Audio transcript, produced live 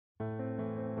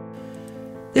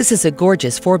This is a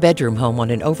gorgeous four-bedroom home on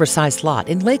an oversized lot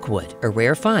in Lakewood. A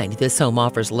rare find, this home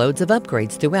offers loads of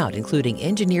upgrades throughout, including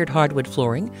engineered hardwood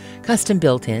flooring, custom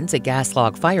built-ins, a gas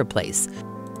log fireplace,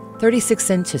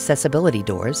 36-inch accessibility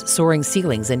doors, soaring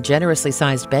ceilings, and generously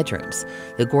sized bedrooms.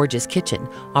 The gorgeous kitchen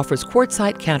offers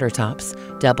quartzite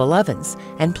countertops, double ovens,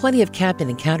 and plenty of cabinet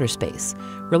and counter space.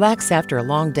 Relax after a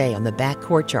long day on the back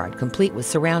courtyard, complete with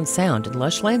surround sound and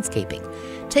lush landscaping.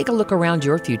 Take a look around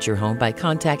your future home by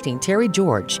contacting Terri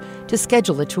George to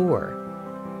schedule a tour.